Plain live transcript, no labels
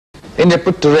India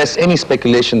put to rest any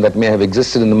speculation that may have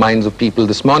existed in the minds of people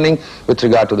this morning with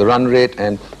regard to the run rate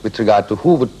and with regard to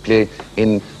who would play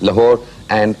in Lahore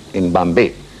and in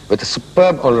Bombay. With a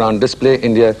superb all-round display,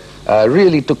 India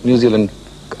really took New Zealand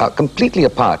completely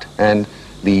apart, and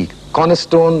the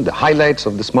cornerstone, the highlights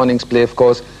of this morning's play, of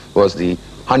course, was the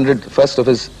 101st of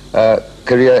his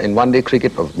career in one-day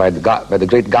cricket by the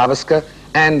great Gavaskar,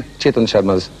 and Chetan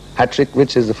Sharma's hat-trick,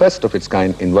 which is the first of its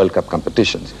kind in World Cup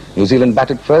competitions. New Zealand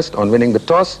batted first on winning the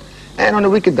toss, and on a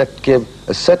wicket that gave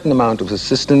a certain amount of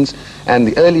assistance, and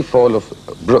the early fall of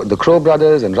the Crowe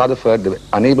brothers and Rutherford, they were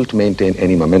unable to maintain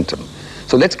any momentum.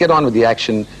 So let's get on with the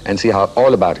action and see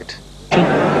all about it.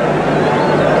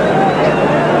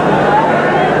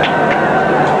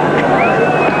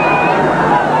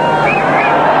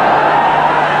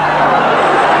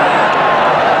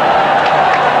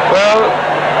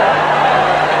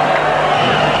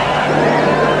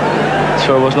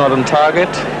 Throw was not on target,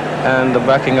 and the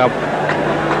backing up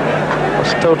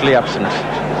was totally absent.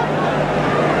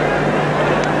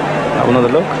 Have another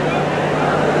look.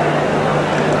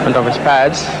 Went off his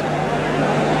pads.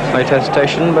 Slight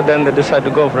hesitation, but then they decided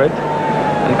to go for it.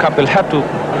 And Kapil had to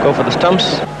go for the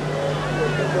stumps.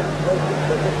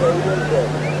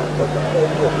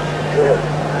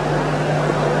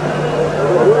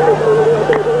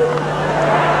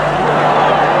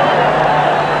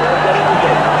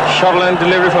 Short line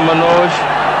delivery from Manoj,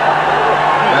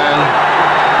 and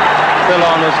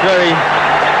Phil-on was very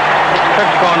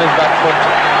quick on his back foot,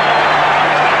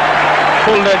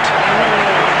 pulled it.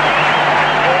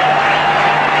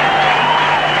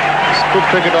 It's good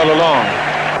cricket all along.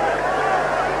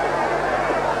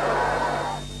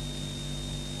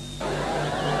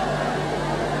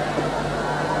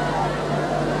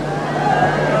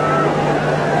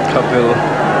 Kapil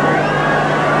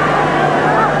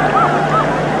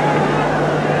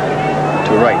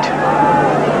right.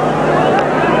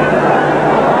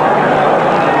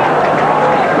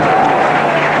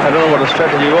 I don't know what the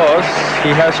strategy was. He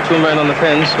has two men on the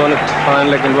fence, one at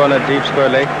fine leg and one at deep square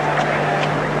leg.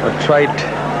 But Tright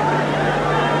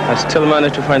has still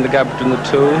managed to find the gap between the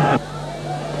two.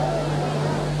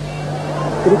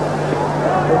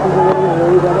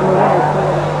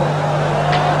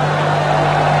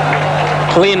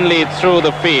 Cleanly through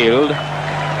the field.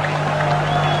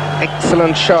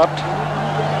 Excellent shot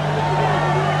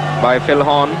by Phil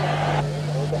Horn.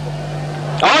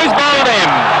 Oh, he's bowled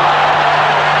him!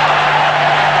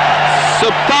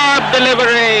 Superb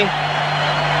delivery.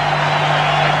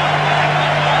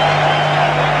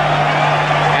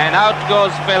 And out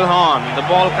goes Phil Horn. The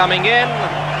ball coming in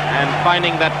and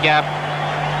finding that gap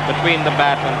between the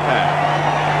bat and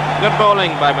pad. Good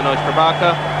bowling by Manoj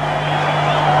Prabhakar.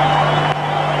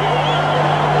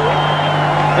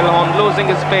 Phil Horn losing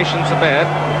his patience a bit,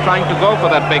 trying to go for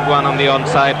that big one on the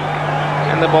onside,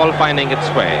 and the ball finding its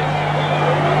way.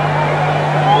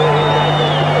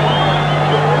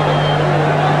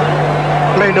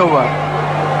 Played over.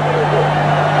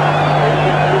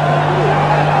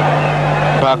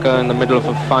 Parker in the middle of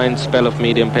a fine spell of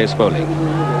medium pace bowling.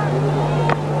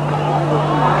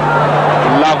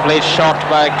 Lovely shot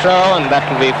by Crowe, and that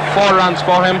will be 4 runs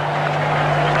for him.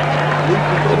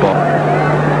 The ball.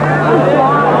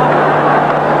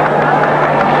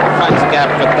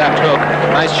 Gap with that hook.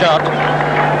 Nice shot.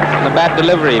 And a bad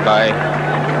delivery by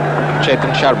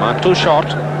Chetan Sharma. Too short.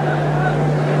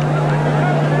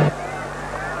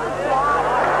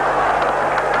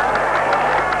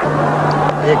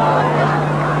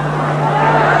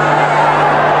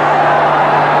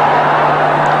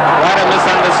 Quite a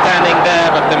misunderstanding there,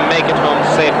 but they make it home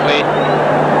safely.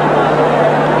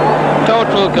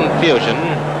 Total confusion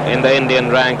in the Indian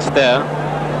ranks there.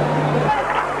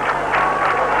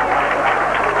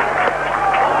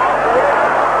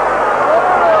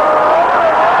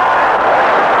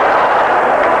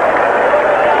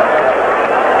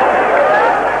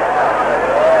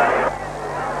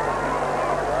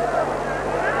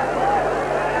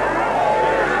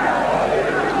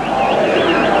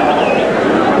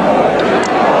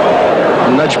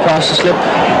 Past the slip.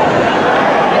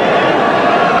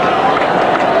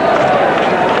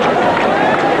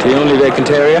 To the only vacant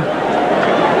area.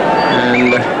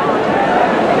 And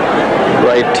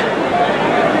Wright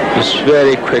was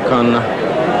very quick on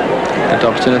that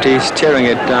opportunity, steering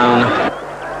it down.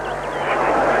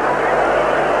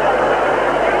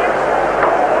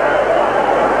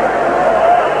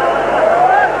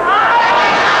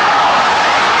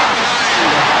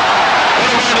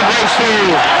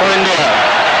 For India.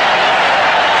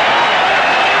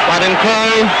 Martin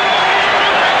Crowe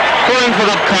going for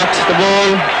the cut, the ball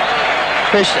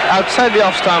pitched outside the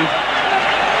off stump,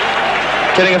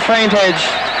 getting a faint edge,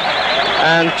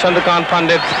 and Chandrakant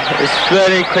Pandit is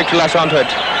very quick to latch onto it.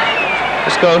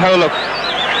 Let's go have a look.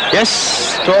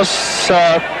 Yes, it was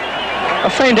a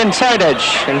faint inside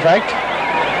edge, in fact,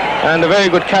 and a very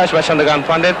good catch by Chandrakant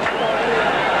Pandit.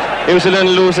 New Zealand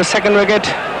lose the second wicket.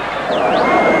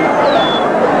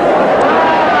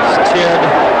 Steered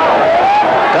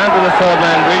down to the third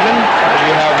man region.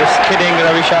 We have this kidding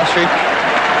Ravi Shastri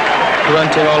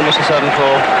preventing almost a certain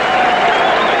four.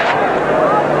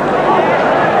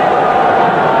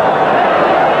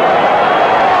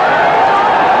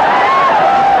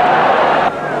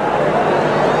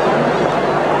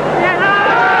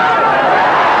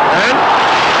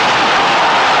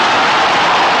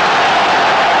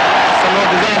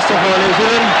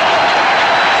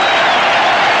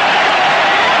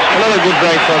 Another good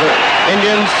break for the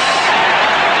Indians.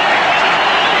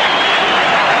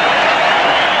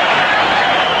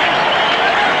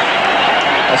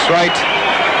 That's right.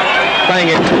 Playing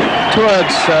it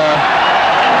towards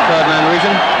third man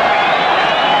region.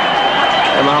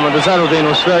 And Mohammad Azharuddin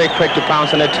was very quick to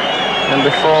pounce on it. And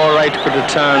before Wright could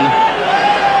return,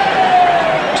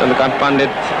 Chandrakant Pandit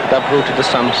uprooted the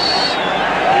stumps.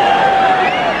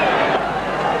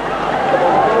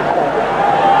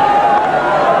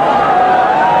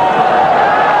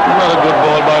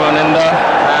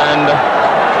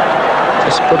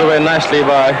 Put away nicely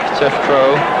by Jeff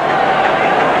Crow.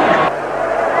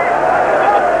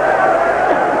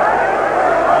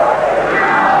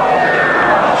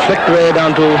 Flicked away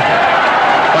down to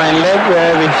fine leg,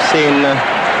 where we've seen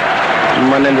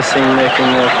Maninder Singh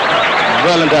making a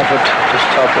valiant effort to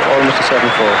stop almost a certain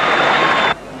four.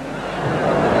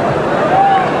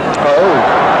 Oh,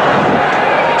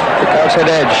 the outside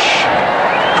edge.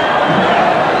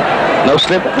 No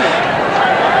slip.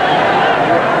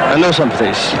 And no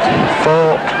sympathies.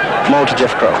 4 more to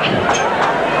Jeff Crow.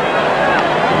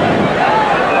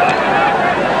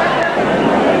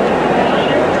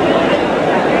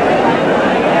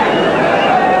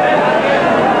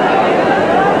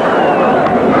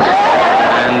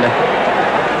 And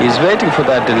he's waiting for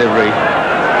that delivery to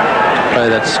play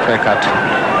that square cut.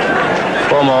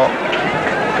 4 more.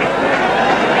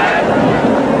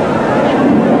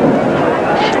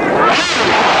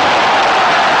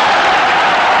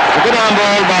 Good arm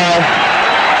ball by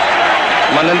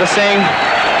Maninder Singh.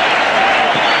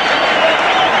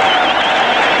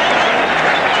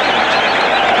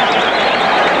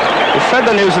 He fed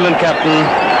the New Zealand captain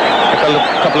a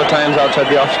couple of times outside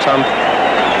the off stump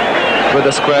with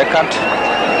a square cut.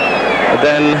 But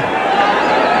then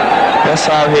that's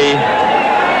how he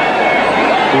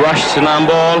rushed an arm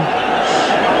ball,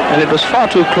 and it was far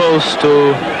too close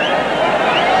to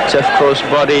Jeff Crow's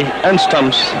body and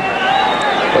stumps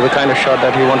for the kind of shot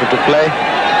that he wanted to play.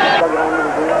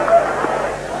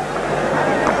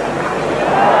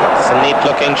 It's a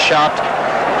neat-looking shot.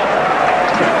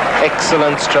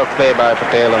 Excellent stroke play by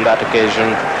Patel on that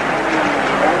occasion.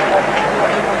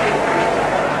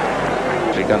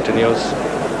 He continues.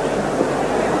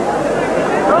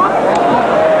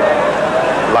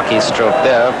 Lucky stroke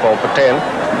there for Patel.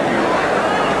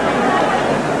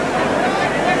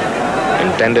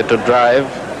 Intended to drive,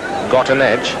 got an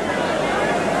edge.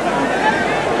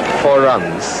 4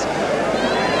 runs.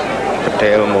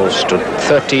 Patel moves to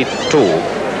 32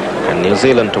 and New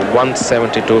Zealand to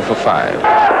 172 for 5.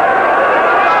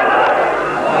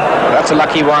 That's a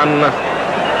lucky one.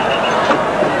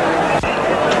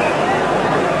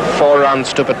 4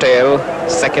 runs to Patel.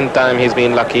 Second time he's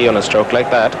been lucky on a stroke like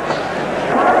that.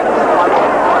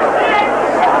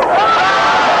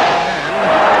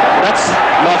 That's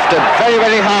lofted very,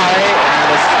 very high, and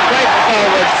a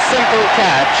straightforward, simple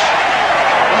catch.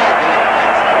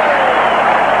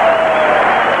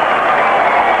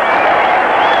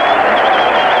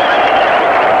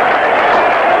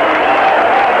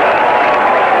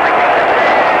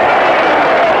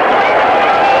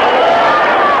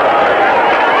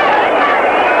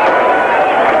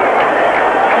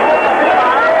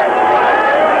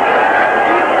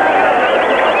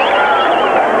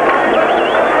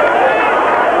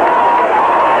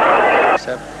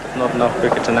 Not enough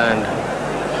wickets in hand. There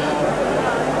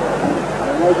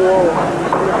we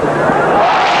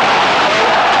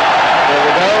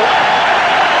go.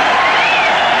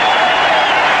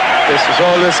 This is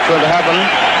always going to happen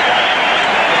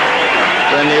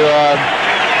when you are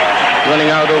running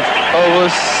out of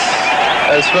overs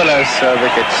as well as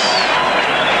wickets.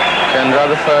 Ken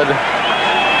Rutherford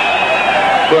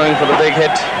going for the big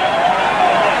hit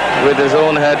with his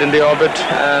own head in the orbit,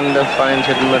 and finds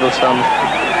it in the middle stump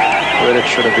where it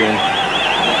should have been.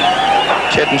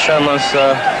 Chetan Sharma's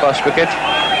first wicket.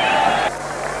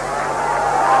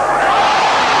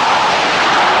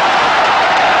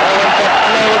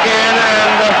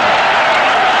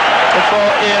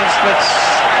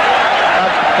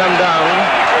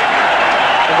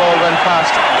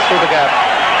 through the gap.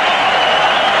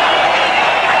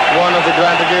 One of the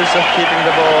advantages of keeping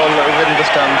the ball within the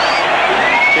stumps.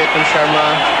 Chetan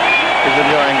Sharma is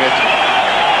enjoying it.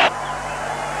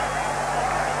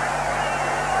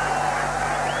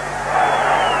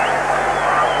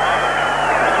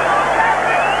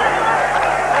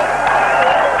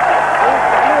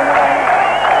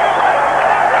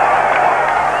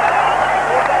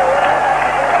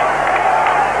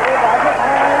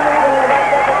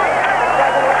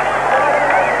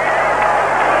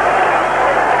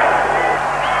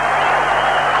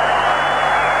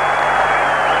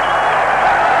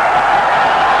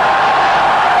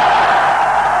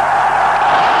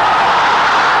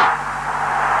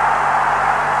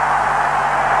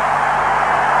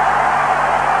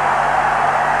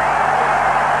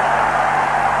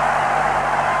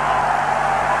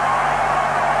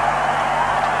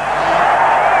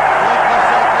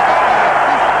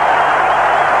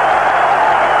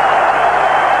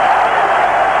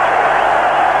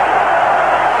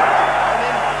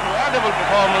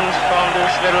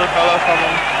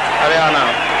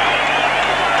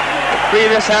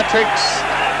 Previous hat-tricks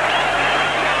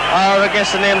are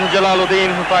against the names of Jalaluddin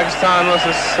for Pakistan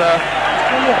versus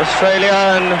Australia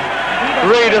and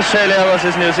Reid Australia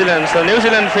versus New Zealand. So New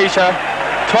Zealand feature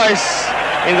twice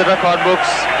in the record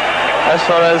books as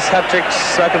far as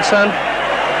hat-tricks are concerned.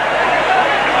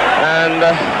 And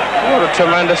what a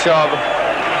tremendous job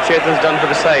Chetan's done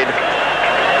for the side.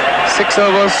 6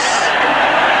 overs,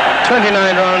 29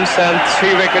 runs and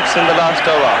 3 wickets in the last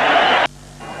over.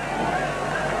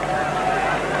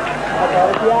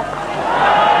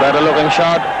 Better looking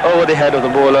shot over the head of the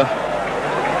bowler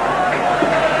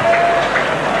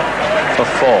for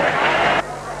 4.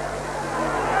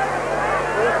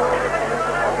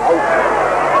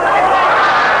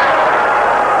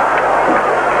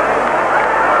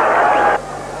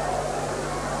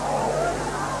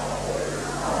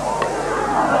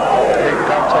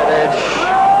 Big outside edge.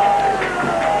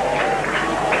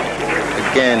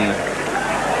 Again,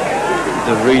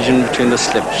 the region between the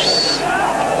slips.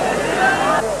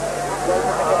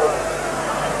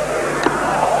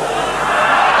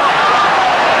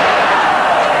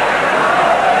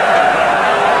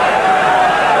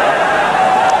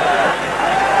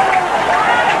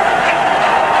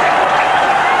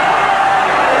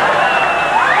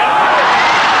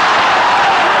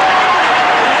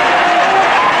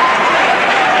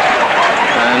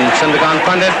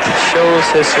 Pandit shows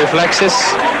his reflexes. A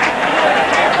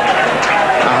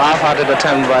half-hearted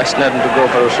attempt by Snedden to go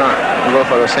for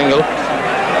a single.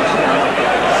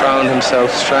 Found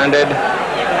himself stranded.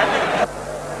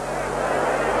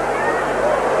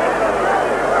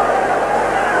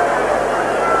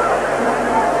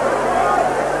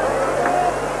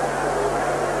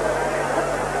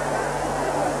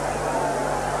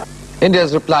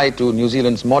 India's reply to New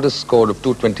Zealand's modest score of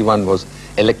 221 was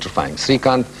electrifying.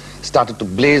 Srikanth started to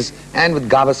blaze, and with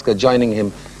Gavaskar joining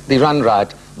him, the run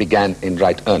riot began in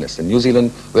right earnest. And New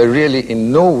Zealand were really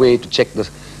in no way to check the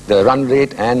run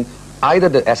rate and either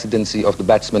the ascendancy of the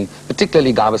batsmen,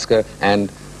 particularly Gavaskar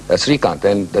and Srikanth.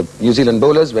 And the New Zealand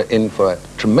bowlers were in for a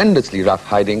tremendously rough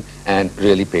hiding and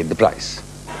really paid the price.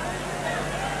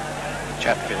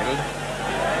 Chatfield.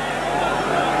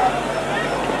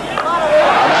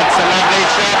 That's a lovely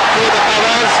shot through the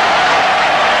covers.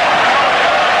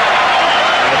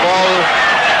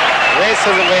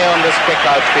 Races away on this quick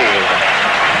outfield.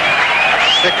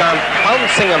 Srikanth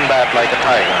pouncing on that like a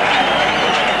tiger.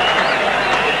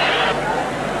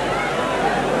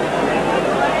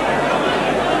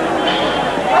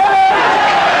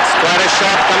 That's quite a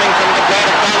shot coming from the glove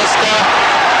of Gavaskar.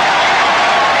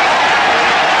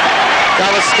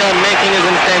 Gavaskar making his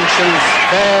intentions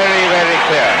very, very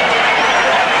clear.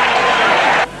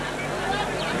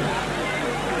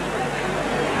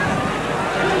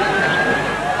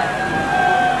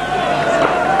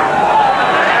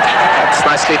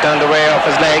 Nicely turned away off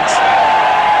his legs,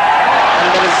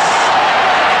 and there is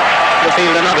the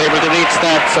fielder not able to reach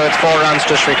that, so it's 4 runs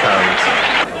to Srikanth.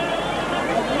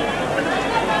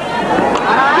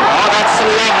 Oh, that's a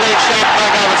lovely shot by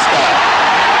Gavaskar.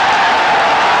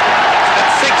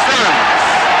 That's 6 runs.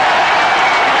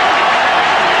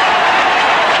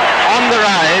 On the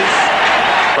rise,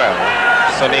 well,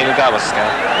 Sunil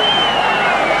Gavaskar,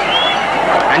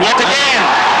 and yet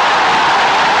again.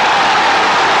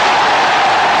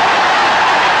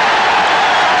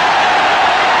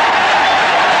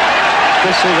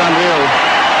 This is unreal.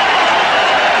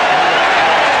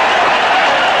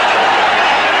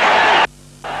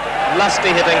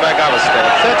 Lusty hitting by Gavaskar.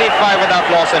 35 without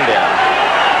loss India.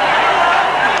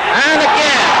 And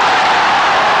again.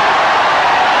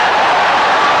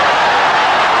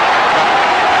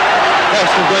 Yes,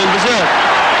 he's going berserk.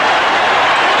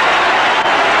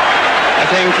 I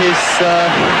think he's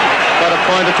got a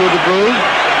point or two to prove.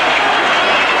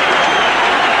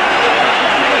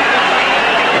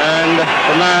 And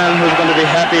the man who's going to be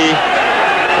happy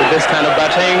with this kind of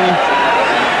batting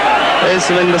is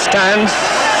in the stands,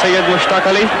 Syed Mushtaq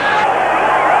Ali.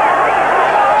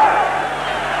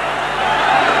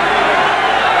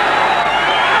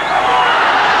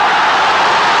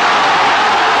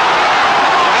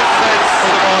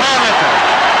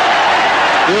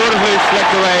 Beautifully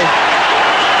flicked away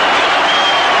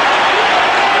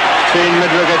between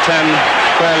mid-wicket and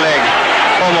square leg.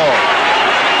 4 more.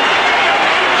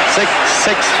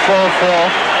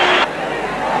 6-6-4-4.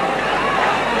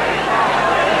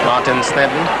 Martin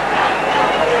Snedden.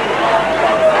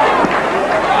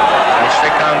 And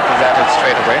Shrikant is at it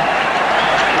straight away.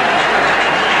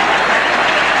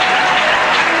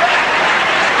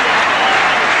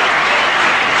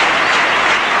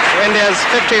 India's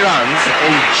 50 runs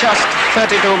in just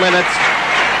 32 minutes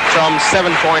from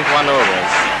 7.1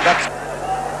 overs. That's...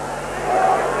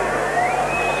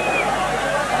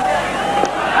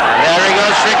 There he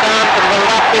goes, Shrikant. It will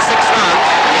not be 6 runs.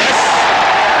 Yes.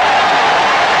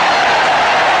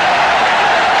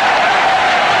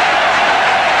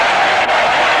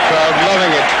 Crowd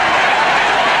loving it.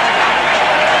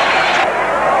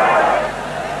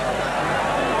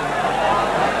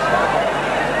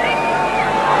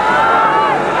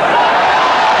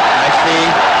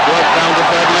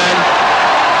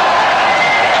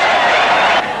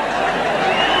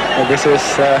 This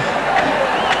is a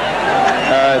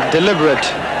deliberate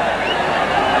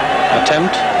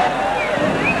attempt.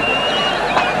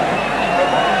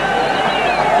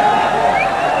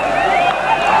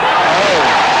 Oh.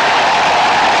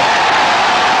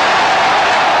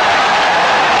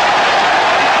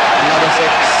 Another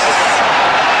 6.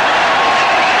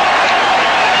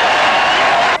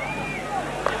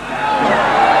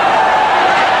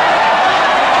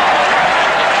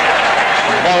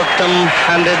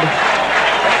 Bottom-handed,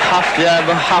 half jab,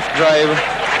 half drive,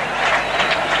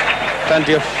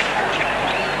 plenty of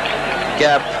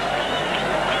gap.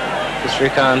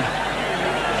 Shrikant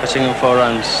fetching him 4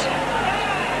 runs.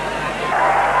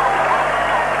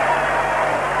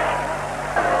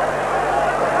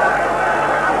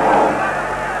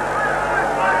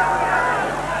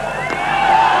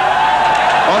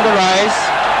 On the rise,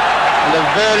 and a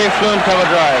very fluent cover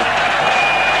drive.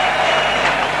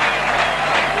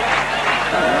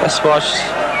 Let's watch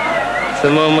the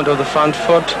movement of the front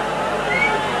foot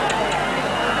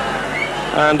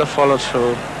and the follow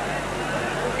through.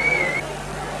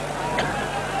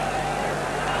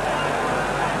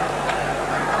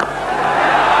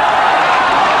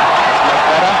 That's much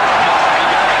better.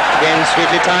 Again,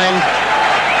 sweetly timed.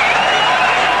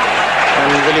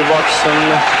 And Willie Watson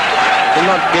did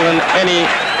not given any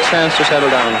chance to settle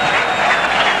down.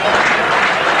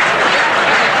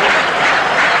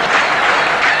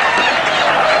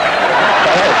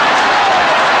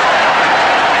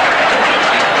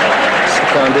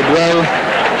 Did well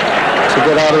to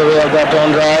get out of the way of that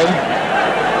on drive.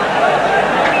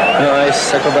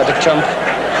 Nice acrobatic jump.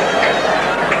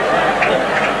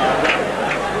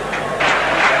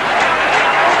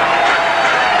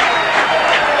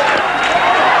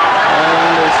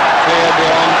 And it's cleared the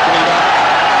arm cleaned up.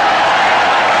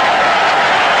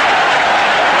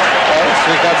 Well,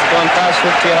 Srikant's gone past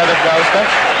 50 ahead of Gavaskar.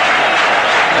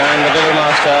 And the little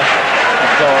master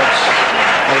applauds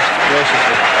most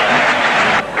graciously.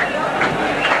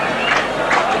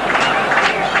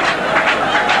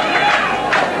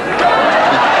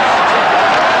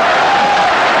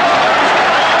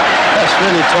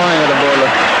 Really toying at the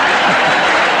bowler.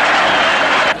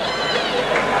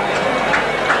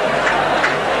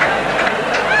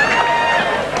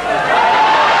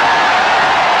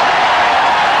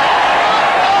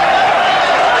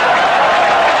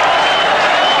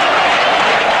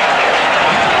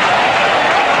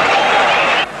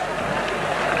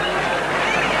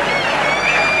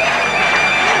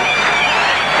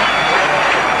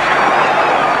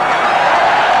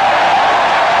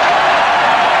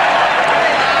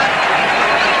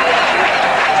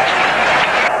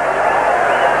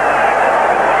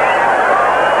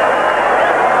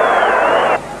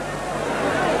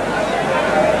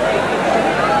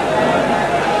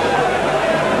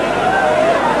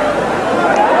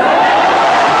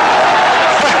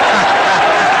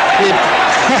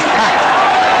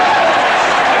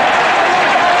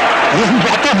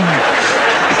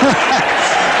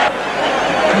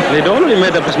 He'd already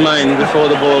made up his mind before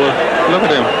the ball. Look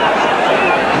at him.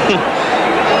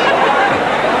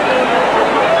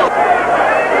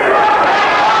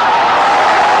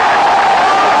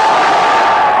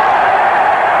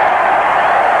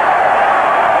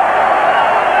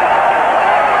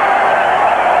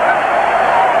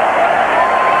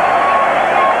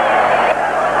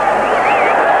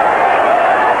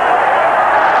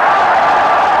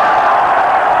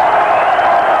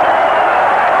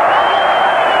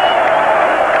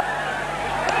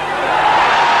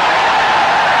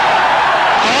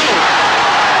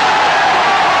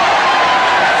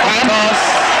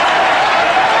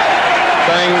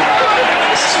 going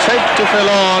straight to fill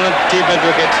on a deep mid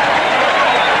wicket.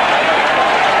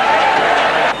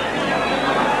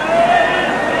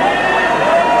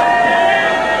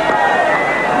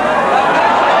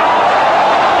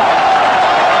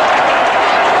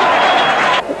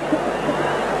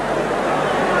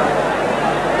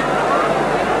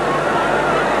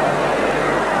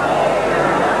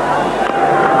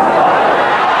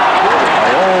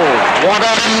 What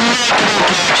a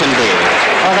catch indeed.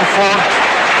 Rutherford.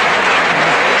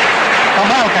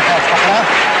 कमाल का catch पकड़ा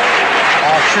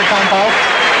और Shrikant out.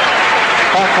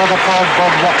 Back Rutherford,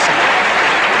 Bob Watson.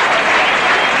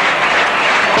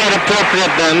 Quite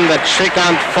appropriate then that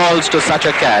Shrikant falls to such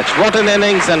a catch. What an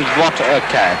innings and what a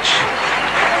catch.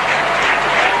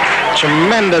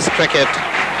 Tremendous cricket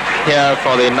here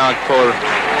for the Nagpur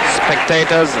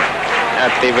spectators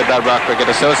at the Vidarbha Cricket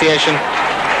Association,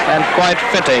 and quite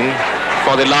fitting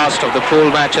for the last of the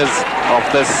pool matches of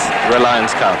this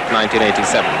Reliance Cup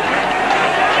 1987.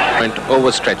 Went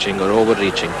overstretching or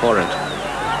overreaching for it.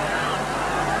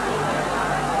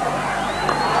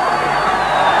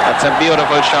 That's a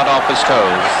beautiful shot off his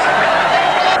toes.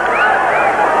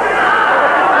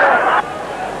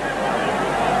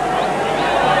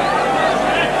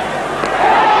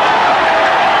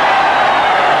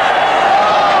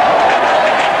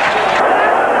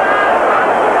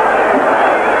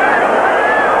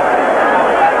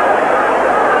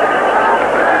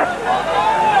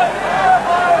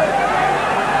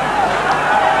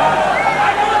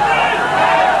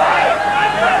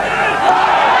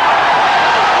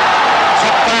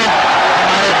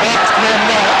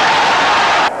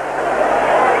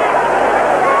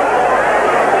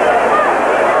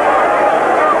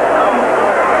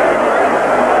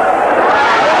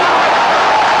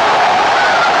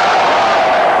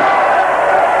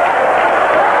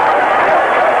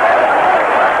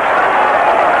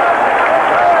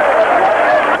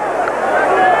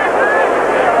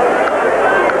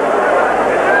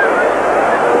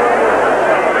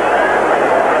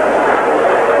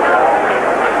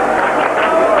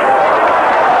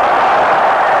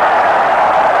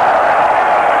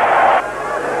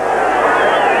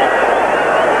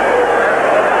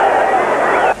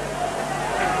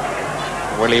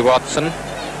 Watson.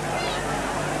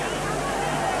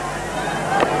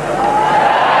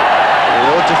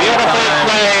 Beautiful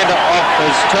played off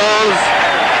his toes.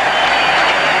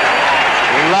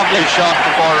 Lovely shot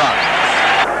for 4 runs.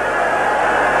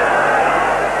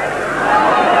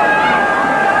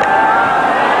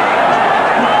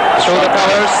 Through the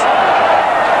covers.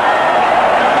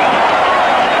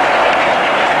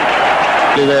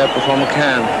 The performer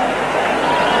can.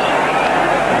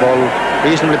 Ball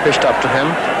reasonably pitched up to him.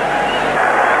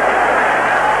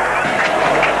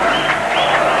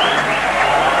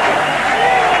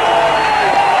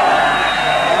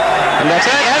 And that's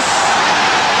it. Yes.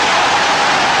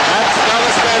 That's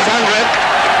Gavaskar's 100.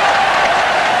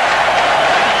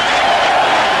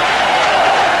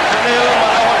 Sunil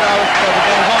Gavaskar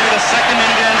becomes only the second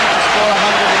Indian to score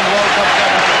 100 in World Cup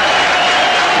category.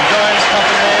 He joins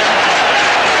Kapil Dev.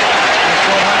 He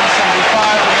scored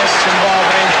 175 against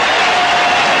Zimbabwe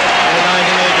in the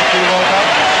 1983 World Cup.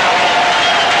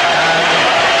 And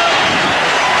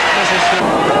this is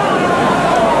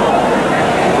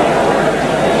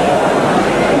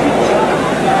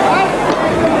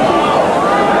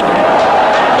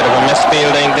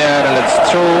fielding there, and it's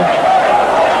through.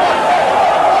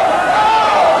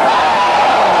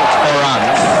 It's 4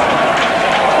 runs.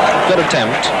 Good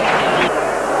attempt.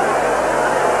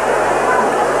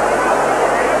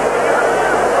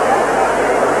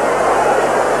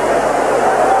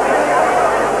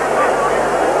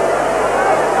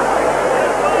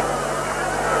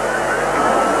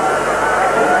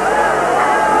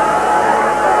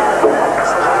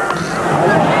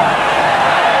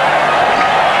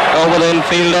 Over the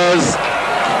infielders.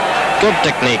 Good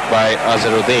technique by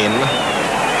Azharuddin.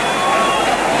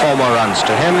 4 more runs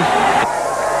to him.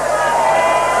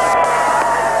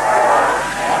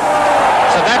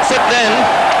 So that's it then.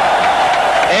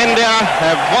 India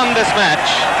have won this match.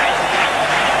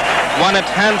 Won it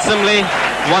handsomely,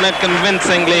 won it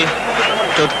convincingly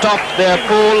to top their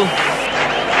pool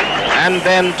and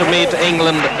then to meet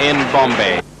England in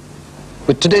Bombay.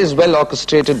 With today's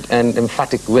well-orchestrated and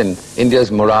emphatic win,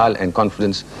 India's morale and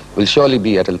confidence will surely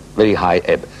be at a very high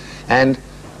ebb. And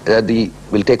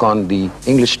will take on the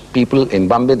English people in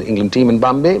Bombay, the England team in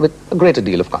Bombay, with a greater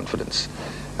deal of confidence.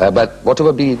 But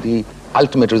whatever be the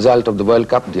ultimate result of the World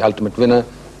Cup, the ultimate winner,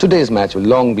 today's match will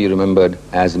long be remembered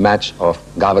as the match of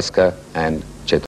Gavaskar and